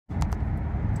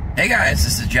Hey guys,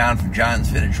 this is John from John's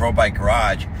Vintage Road Bike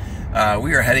Garage.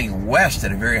 We are heading west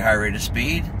at a very high rate of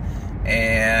speed,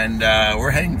 and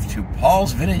we're heading to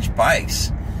Paul's Vintage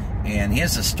Bikes, and he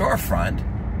has a storefront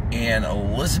in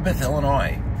Elizabeth,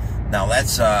 Illinois. Now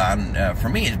that's for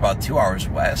me, it's about 2 hours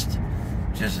west,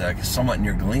 which is somewhat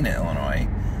near Galena, Illinois.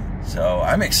 So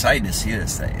I'm excited to see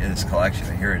this collection.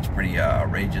 I hear it's pretty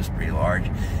outrageous, pretty large,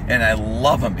 and I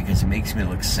love him because it makes me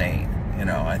look sane. You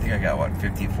know, I think I got, what,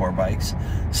 54 bikes?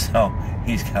 So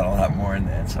he's got a lot more in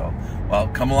that. So, well,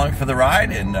 come along for the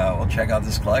ride, and we'll check out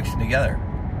this collection together.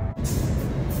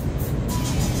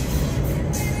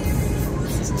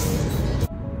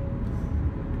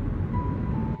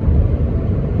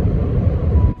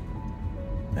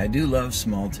 I do love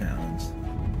small towns.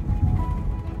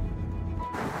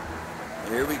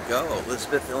 Here we go,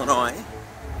 Elizabeth, Illinois.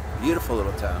 Beautiful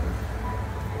little town.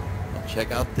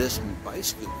 Check out this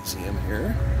bicycle museum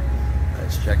here.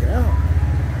 Let's check it out.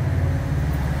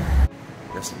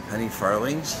 Got some penny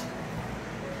farthings.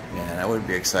 Man, I would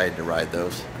be excited to ride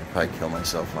those. I'd probably kill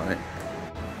myself on it.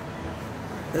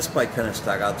 This bike kind of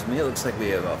stuck out to me. It looks like we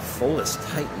have a Fullest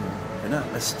Titan. If I'm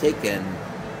not mistaken,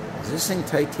 is this thing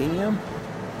titanium?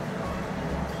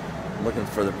 I'm looking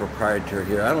for the proprietor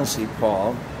here. I don't see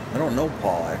Paul. I don't know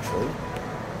Paul, actually.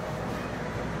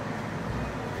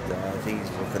 I think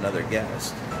he's with another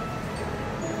guest.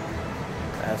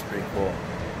 That's pretty cool.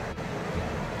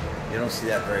 You don't see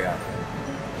that very often.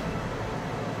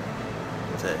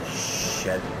 It's a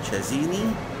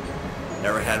Cesini.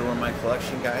 Never had one in my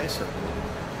collection, guys, so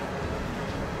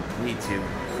you need to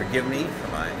forgive me for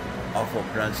my awful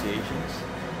pronunciations.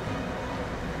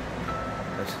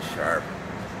 That's sharp.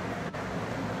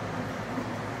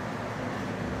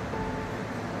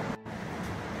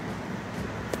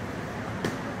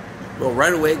 Well,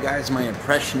 right away, guys, my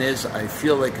impression is I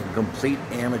feel like a complete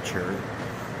amateur.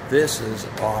 This is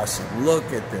awesome. Look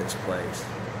at this place.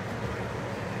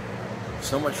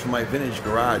 So much for my vintage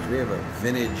garage. We have a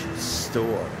vintage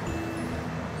store.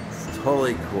 It's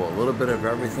totally cool. A little bit of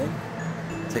everything.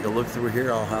 Take a look through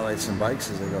here. I'll highlight some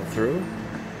bikes as I go through.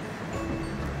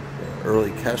 Early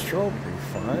Kestrel, pretty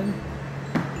fun.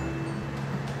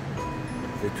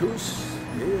 Vitus,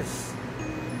 yes.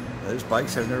 There's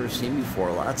bikes I've never seen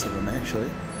before, lots of them actually.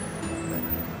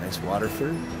 Nice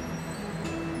Waterford.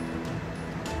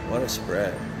 What a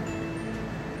spread.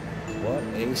 What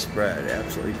a spread,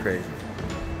 absolutely crazy.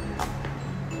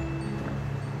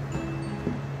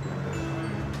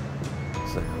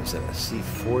 So was that a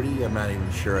C40? I'm not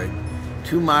even sure.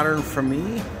 Too modern for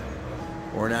me,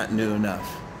 or not new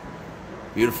enough.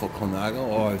 Beautiful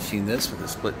Colnago. Oh, I've seen this with a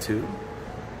split tube.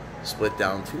 Split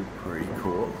down tube, pretty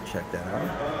cool. Check that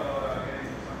out.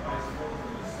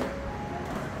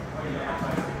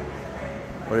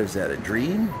 What is that, a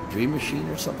Dream Machine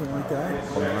or something like that?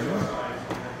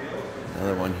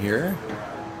 Another one here.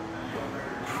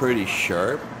 Pretty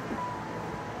sharp.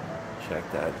 Check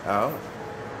that out.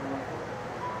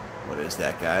 What is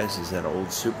that, guys? Is that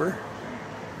old Super?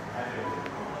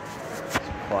 Some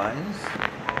Kleins.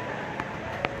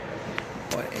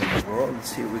 What in the world? Let's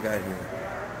see what we got here.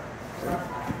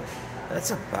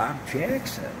 That's a Bob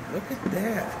Jackson. Look at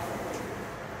that.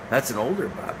 That's an older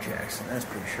Bob Jackson. That's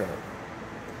pretty sharp.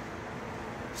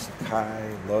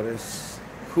 Sakai, Lotus,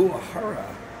 Kuahara.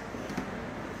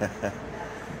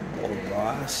 Old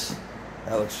Ross.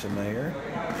 That looks familiar.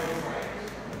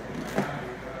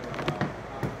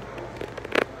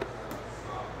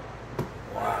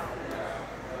 Wow.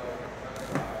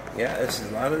 Yeah, a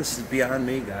lot of this is beyond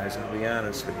me, guys. I'll be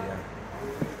honest with you.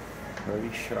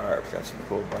 Pretty sharp. Got some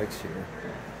cool bikes here.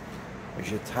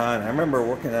 There's a ton. I remember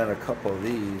working on a couple of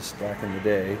these back in the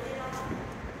day.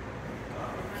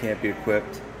 Can't be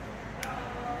equipped.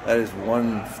 That is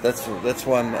one. That's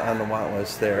one on the want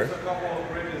list there.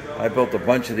 I built a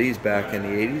bunch of these back in the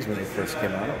 80s when they first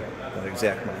came out. That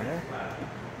exact model.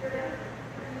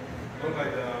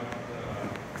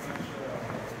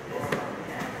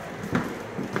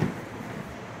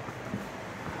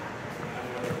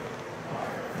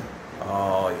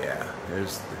 Oh yeah,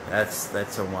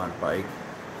 that's a want bike.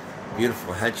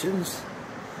 Beautiful Hutchins.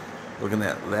 Looking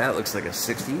at that, looks like a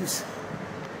 60s.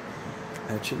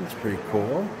 Hutchins, pretty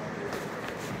cool.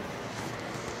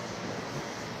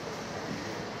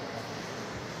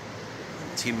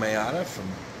 Team Mayada from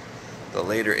the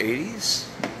later 80s,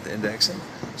 the indexing.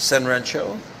 Sen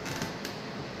Rancho,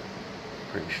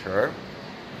 pretty sharp.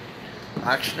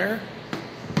 Ochsner.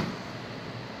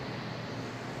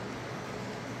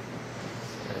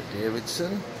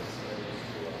 Davidson.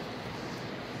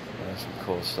 That's some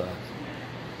cool stuff.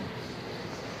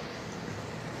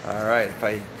 All right, if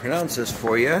I pronounce this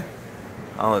for you,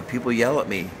 Oh, people yell at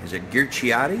me. Is it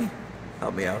Ghirciotti?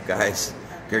 Help me out, guys.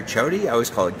 Ghirciotti? I always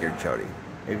call it Ghirciotti.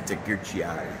 Maybe it's a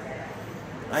Ghirciotti.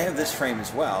 I have this frame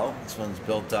as well. This one's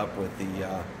built up with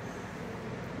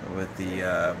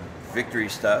the Victory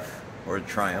stuff, or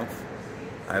Triumph.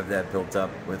 I have that built up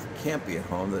with Campy at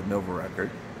home, the Nova record.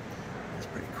 That's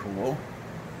pretty cool.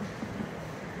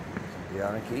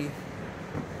 Bianchi.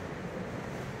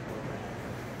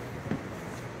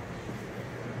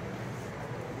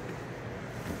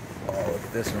 Oh, look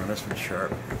at this one. This one's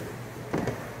sharp.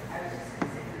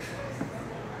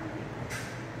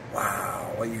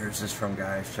 Wow, what year is this from,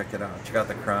 guys? Check it out. Check out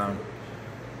the crown.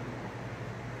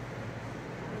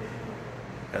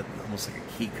 Got almost like a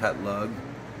key cut lug.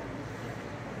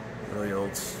 Really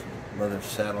old leather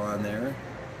saddle on there.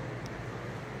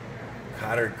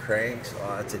 Cottard cranks.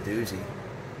 Oh, that's a doozy.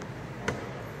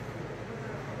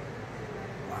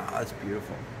 Wow, that's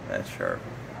beautiful. That's sharp.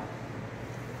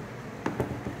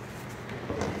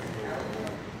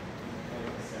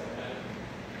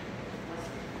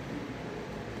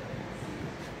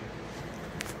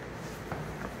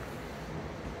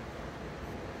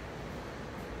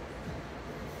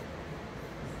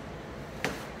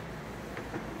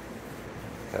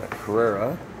 Got a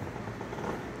Carrera.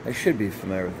 I should be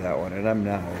familiar with that one, and I'm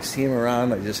not. I see him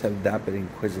around, I just have not been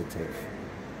inquisitive.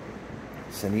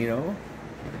 Sanino.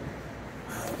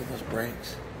 Wow, look at those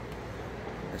brakes.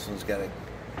 This one's got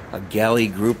a galley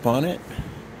group on it.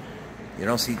 You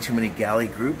don't see too many galley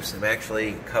groups. I'm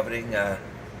actually coveting a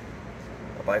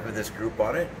bike with this group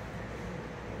on it.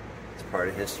 It's part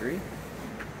of history.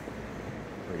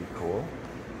 Pretty cool.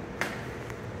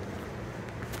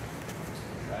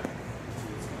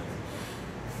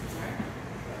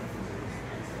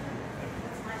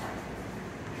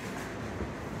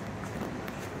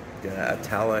 Got a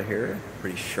Tala here,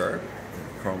 pretty sharp,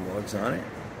 chrome lugs on it.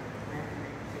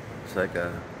 It's like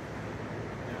I'm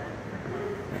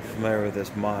familiar with this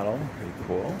model, pretty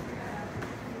cool.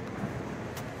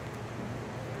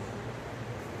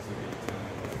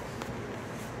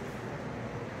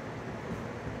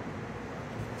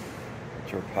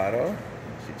 Torpedo,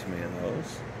 see too many of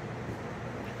those.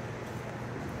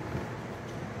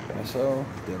 Paso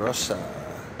de Rosa.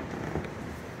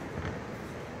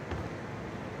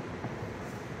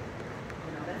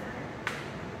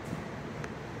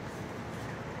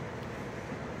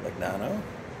 Nano.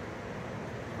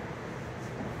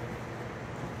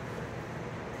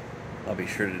 I'll be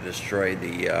sure to destroy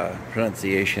the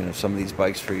pronunciation of some of these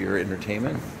bikes for your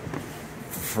entertainment.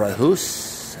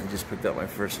 Frahus. I just picked up my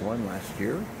first one last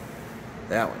year.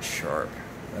 That one's sharp.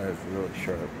 That is really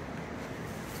sharp.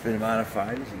 It's been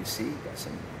modified, as you can see. Got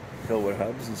some Hillwood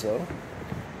hubs and so.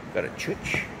 Got a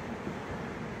Chuch.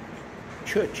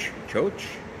 Chuch. Choch.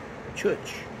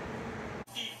 Chuch.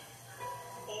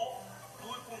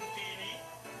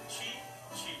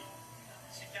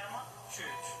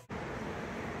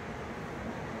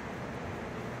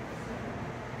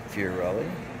 Fiorelli,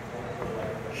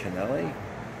 Chanelli,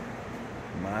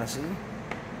 Masi.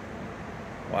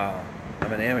 Wow,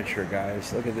 I'm an amateur,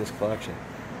 guys. Look at this collection.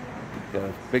 Got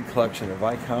a big collection of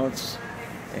Viscounts.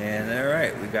 And all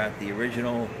right, we got the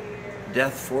original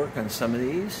death fork on some of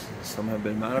these. Some have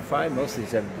been modified. Most of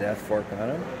these have a death fork on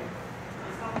them.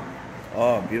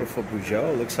 Oh, beautiful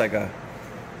Peugeot. Looks like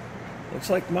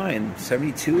mine.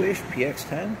 72-ish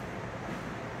PX10.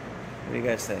 What do you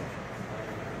guys think?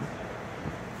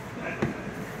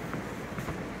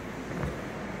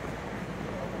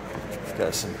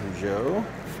 Got some Peugeot.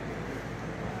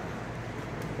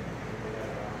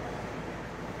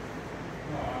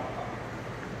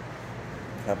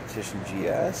 Competition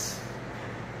GS.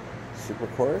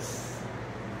 Supercourse.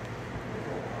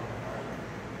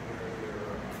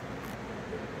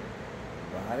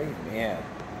 Body, man.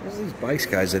 There's these bikes,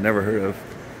 guys, I never heard of.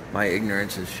 My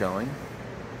ignorance is showing. Look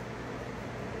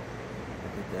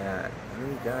at that. What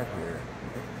do we got here?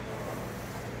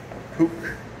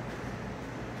 Pook.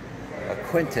 A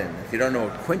Quinton. If you don't know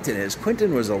what Quinton is,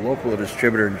 Quinton was a local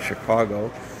distributor in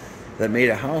Chicago that made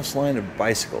a house line of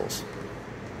bicycles.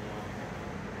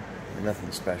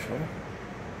 Nothing special.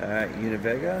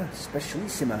 Univega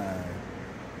Specialissima.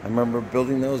 I remember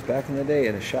building those back in the day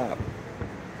at a shop.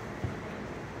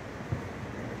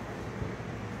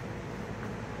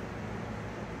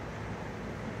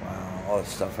 Wow, all this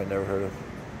stuff I never heard of.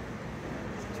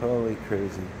 It's totally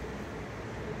crazy.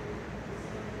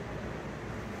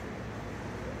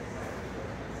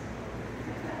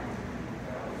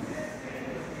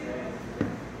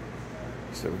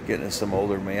 So we're getting some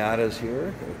older Miatas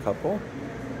here, a couple.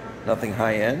 Nothing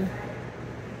high end.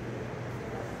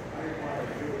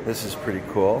 This is pretty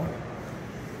cool.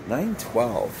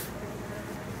 912.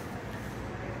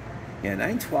 Yeah,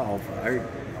 912.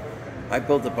 I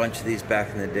built a bunch of these back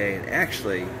in the day, and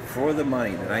actually, for the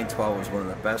money, the 912 was one of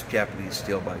the best Japanese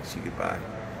steel bikes you could buy.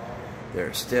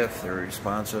 They're stiff, they're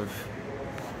responsive.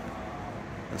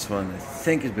 This one, I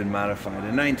think, has been modified.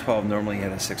 The 912 normally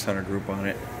had a 600 group on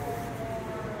it.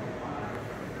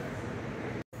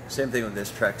 Same thing with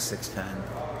this Trek 610.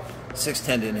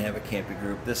 610 didn't have a camping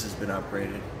group. This has been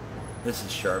upgraded. This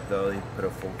is sharp, though. They put a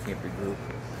full camping group.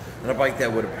 And a bike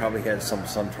that would have probably had some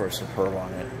Suntour Superb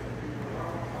on it.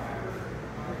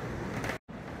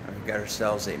 We got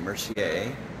ourselves a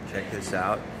Mercier. Check this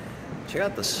out. Check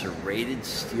out the serrated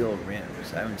steel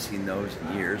rims. I haven't seen those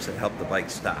in years. That help the bike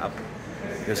stop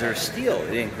because they're steel.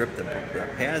 They didn't grip the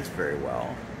pads very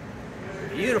well.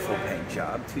 Beautiful paint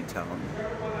job, two-tone.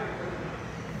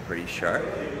 Pretty sharp.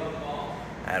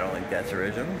 I don't think that's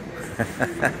original.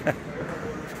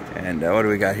 And what do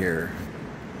we got here?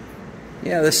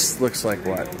 Yeah, this looks like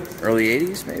what? Early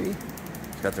 80s, maybe?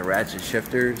 It's got the ratchet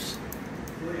shifters.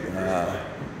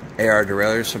 AR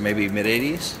derailleurs, so maybe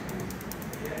mid-80s.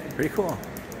 Pretty cool.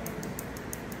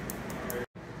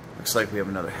 Looks like we have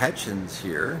another Hutchins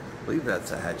here. I believe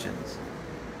that's a Hutchins.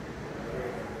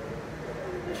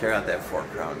 Check out that fork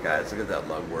crown, guys. Look at that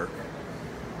lug work.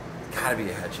 Gotta be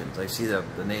a Hutchins. I see the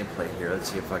nameplate here.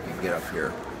 Let's see if I can get up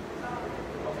here.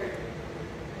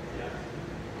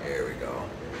 There we go.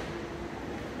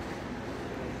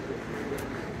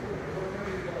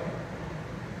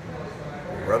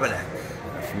 Rubberneck.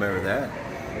 I'm familiar with that.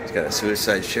 It's got a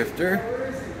suicide shifter.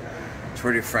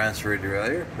 Tour de France rear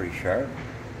derailleur. Pretty sharp.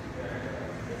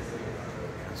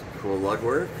 Some cool lug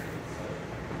work.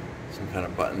 Some kind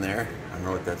of button there. I don't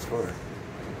know what that's for.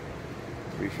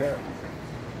 Pretty sharp.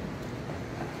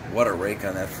 What a rake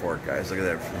on that fork, guys. Look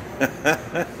at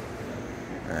that.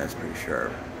 That's pretty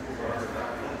sharp.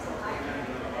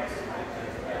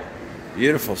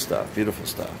 Beautiful stuff. Beautiful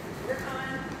stuff.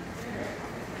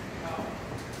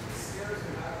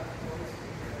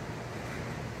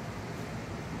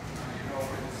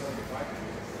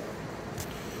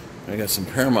 I got some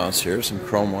Paramounts here, some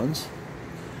chrome ones.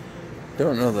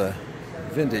 Don't know the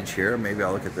vintage here. Maybe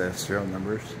I'll look at the serial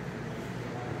numbers.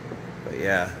 But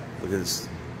yeah, look at this.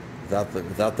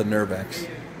 Without the Nervex.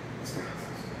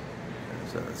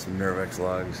 So some Nervex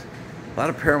lugs. A lot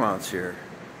of Paramounts here.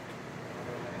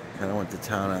 Kind of went to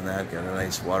town on that. Got a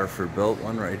nice Waterford built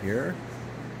one right here.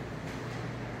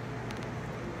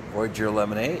 Voyager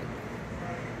 11.8.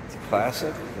 It's a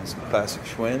classic. Got some classic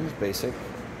Schwinn's, basic.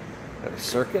 Got a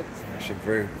circuit. Actually,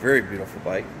 very, very beautiful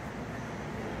bike.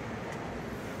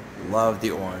 Love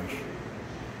the orange.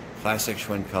 Classic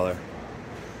Schwinn color.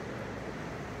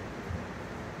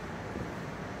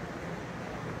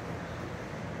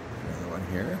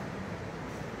 Here.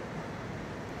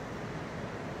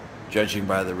 Judging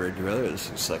by the rear derailleur, this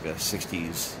looks like a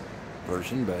 60s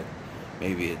version, but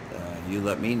maybe you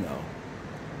let me know.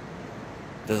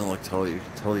 Doesn't look totally,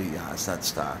 yeah, it's not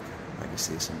stock. I can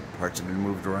see some parts have been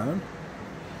moved around.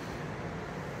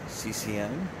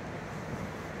 CCM.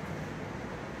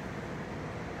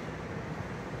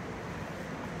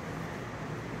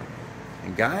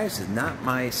 And guys, it's not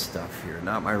my stuff here,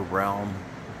 not my realm.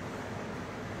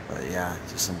 But yeah,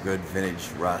 just some good vintage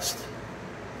rust.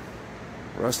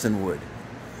 Rust and wood.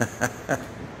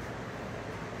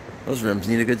 Those rims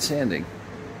need a good sanding.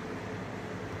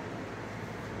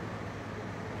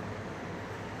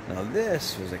 Now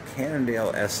this was a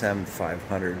Cannondale SM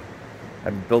 500. I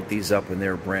built these up when they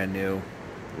were brand new.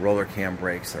 Roller cam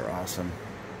brakes, they're awesome.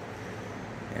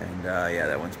 And yeah,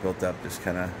 that one's built up just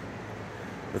kind of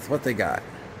with what they got.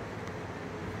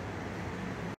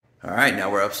 All right, now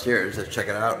we're upstairs. Let's check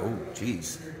it out. Oh,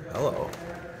 geez. Hello.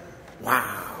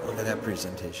 Wow, look at that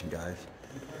presentation, guys.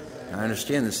 Now, I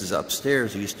understand this is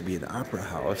upstairs. It used to be an opera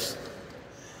house.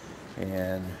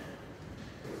 And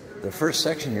the first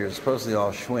section here is supposedly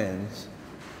all Schwinn's.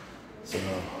 So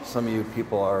some of you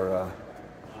people are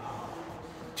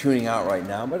tuning out right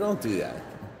now, but don't do that.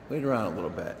 Wait around a little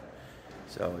bit.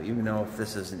 So even though if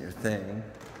this isn't your thing,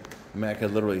 I mean, I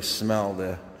could literally smell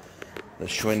the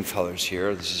Schwinn colors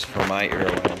here. This is from my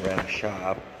era when I ran a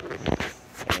shop.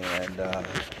 And yeah,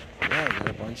 there's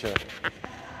a bunch of,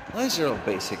 well, these are little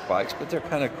basic bikes, but they're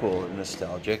kind of cool and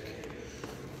nostalgic.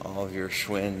 All of your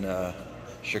Schwinn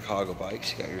Chicago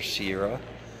bikes. You got your Sierra,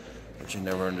 which I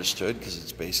never understood because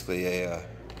it's basically a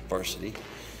varsity.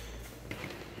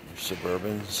 Your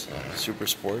Suburbans, Super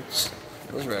Sports.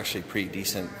 Those are actually pretty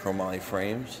decent chromoly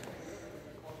frames.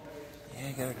 Yeah,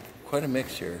 you got quite a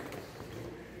mix here.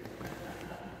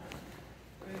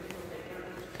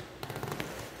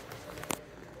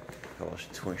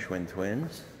 Schwinn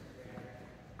twins.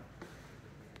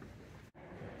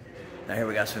 Now here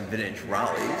we got some vintage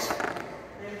Raleighs.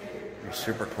 Your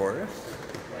Super Chorus.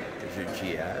 There's your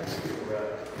GS.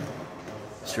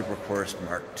 Super Chorus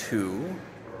Mark II.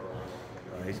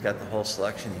 He's got the whole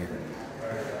selection here.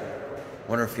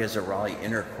 Wonder if he has a Raleigh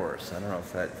Intercourse. I don't know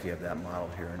if you have that model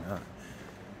here or not.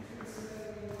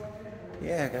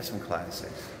 Yeah, I got some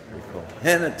classics. Pretty cool.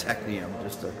 And a Technium,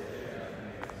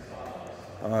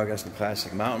 I got some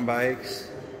classic mountain bikes,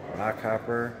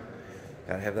 Rockhopper.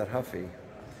 Gotta have that Huffy.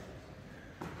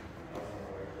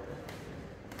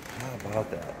 How about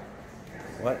that?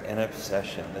 What an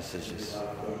obsession. This is just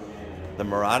the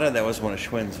Murata. That was one of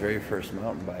Schwinn's very first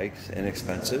mountain bikes.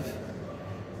 Inexpensive.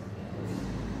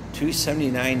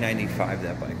 $279.95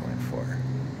 that bike went for.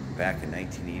 Back in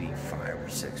 1985 or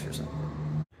 6 or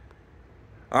something.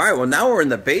 All right, well now we're in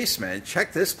the basement.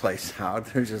 Check this place out.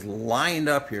 They're just lined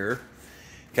up here.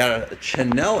 Got a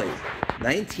Cinelli,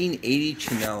 1980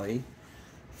 Cinelli.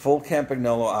 Full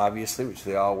Campagnolo, obviously, which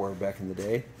they all wore back in the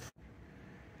day.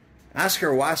 Oscar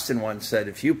Waston once said,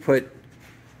 if you put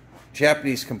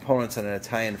Japanese components on an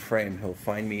Italian frame, he'll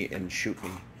find me and shoot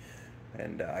me.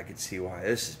 And I could see why.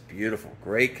 This is beautiful.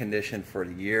 Great condition for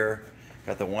the year.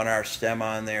 Got the 1R stem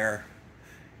on there.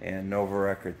 And Nova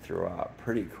record throughout.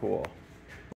 Pretty cool.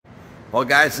 Well,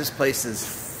 guys, this place is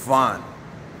fun.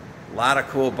 A lot of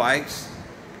cool bikes.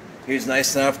 He was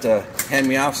nice enough to hand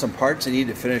me off some parts I need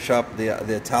to finish up the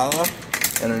Itala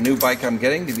and a new bike I'm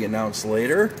getting to be announced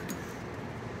later.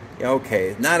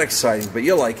 Okay, not exciting, but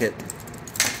you'll like it.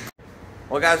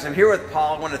 Well, guys, I'm here with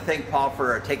Paul. I want to thank Paul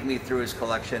for taking me through his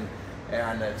collection,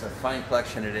 and it's a fine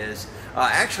collection it is.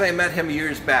 Actually, I met him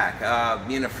years back.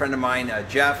 Me and a friend of mine,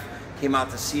 Jeff, came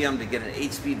out to see him to get an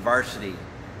 8-speed Varsity.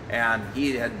 And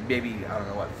he had maybe, I don't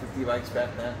know what, 50 bikes back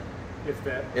then?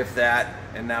 If that.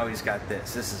 And now he's got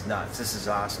this. This is nuts. This is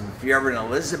awesome. If you're ever in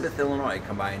Elizabeth, Illinois,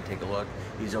 come by and take a look.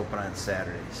 He's open on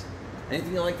Saturdays.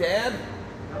 Anything you'd like to add?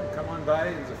 Come on by.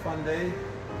 It was a fun day.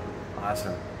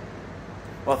 Awesome.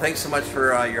 Well, thanks so much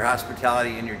for your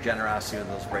hospitality and your generosity with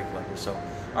those brake levers. So,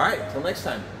 all right, till next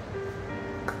time.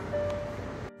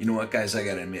 You know what, guys? I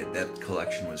gotta admit, that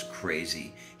collection was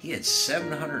crazy. He had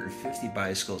 750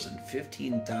 bicycles and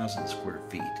 15,000 square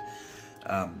feet.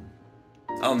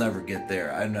 I'll never get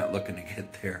there. I'm not looking to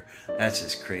get there. That's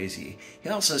just crazy. He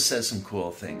also says some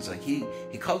cool things. Like he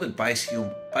called it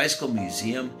Bicycle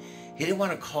Museum. He didn't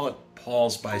want to call it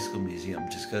Paul's Bicycle Museum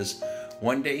just because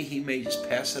one day he may just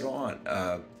pass it on.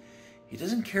 He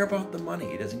doesn't care about the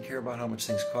money. He doesn't care about how much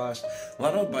things cost. A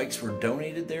lot of the bikes were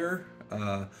donated there.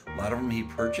 A lot of them he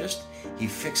purchased. He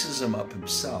fixes them up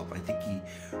himself. I think he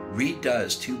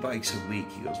redoes 2 bikes a week.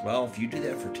 He goes, well, if you do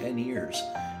that for 10 years,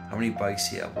 how many bikes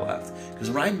do you have left?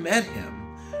 Because when I met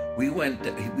him,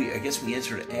 I guess we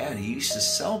answered an ad. He used to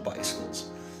sell bicycles.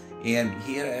 And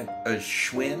he had a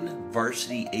Schwinn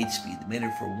Varsity 8-speed that made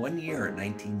it for 1 year in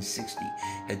 1960.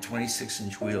 Had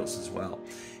 26-inch wheels as well.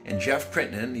 And Jeff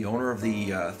Crittenden, the owner of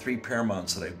the 3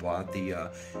 Paramounts that I bought,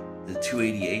 the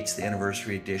 288s, the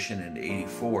anniversary edition, and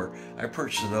 84, I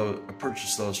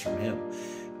purchased those from him.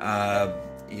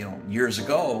 You know, years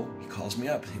ago, he calls me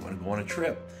up. He wanted to go on a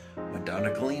trip. Went down to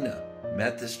Galena,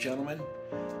 met this gentleman,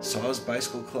 saw his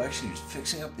bicycle collection. He was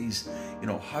fixing up these, you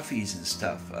know, Huffies and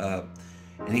stuff.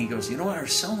 And he goes, you know what, I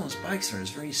was selling those bikes and I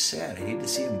was very sad. I hate to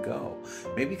see him go.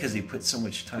 Maybe because he put so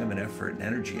much time and effort and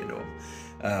energy into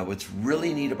them. What's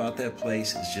really neat about that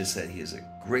place is just that he has a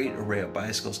great array of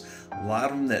bicycles. A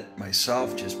lot of them that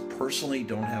myself just personally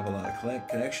don't have a lot of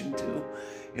connection to.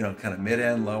 You know, kind of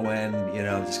mid-end, low-end, you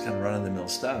know, just kind of run-of-the-mill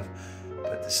stuff.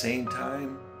 But at the same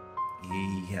time,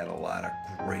 he had a lot of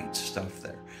great stuff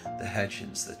there. The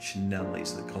Hetchins, the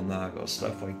Cinellis, the Colnagos,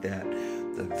 stuff like that.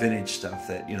 The vintage stuff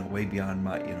that, you know, way beyond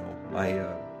my, you know, my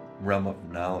realm of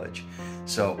knowledge.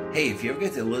 So, hey, if you ever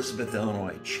get to Elizabeth,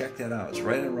 Illinois, check that out. It's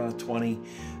right on Route 20,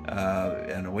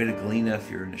 on the way to Galena if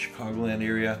you're in the Chicagoland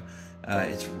area.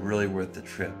 It's really worth the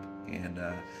trip. And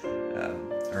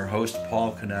our host,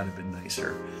 Paul, could not have been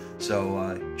nicer.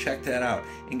 So check that out.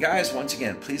 And guys, once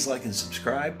again, please like and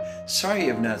subscribe. Sorry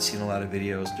you have not seen a lot of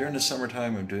videos. During the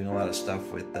summertime, I'm doing a lot of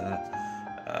stuff with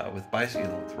bicycle, you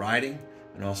know, with riding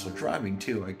and also driving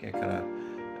too. I kind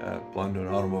of belong to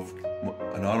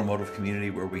an automotive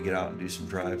community where we get out and do some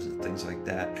drives and things like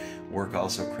that. Work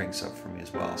also cranks up for me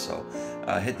as well. So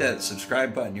hit that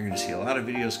subscribe button. You're going to see a lot of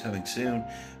videos coming soon.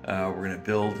 We're going to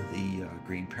build the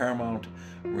green Paramount.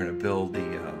 We're going to build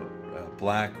the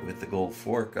black with the gold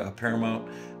fork Paramount.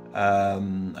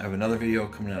 I have another video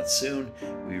coming out soon.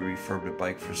 We refurbed a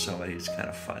bike for somebody. It's kind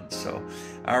of fun. So,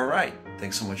 all right.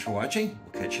 Thanks so much for watching.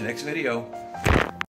 We'll catch you next video.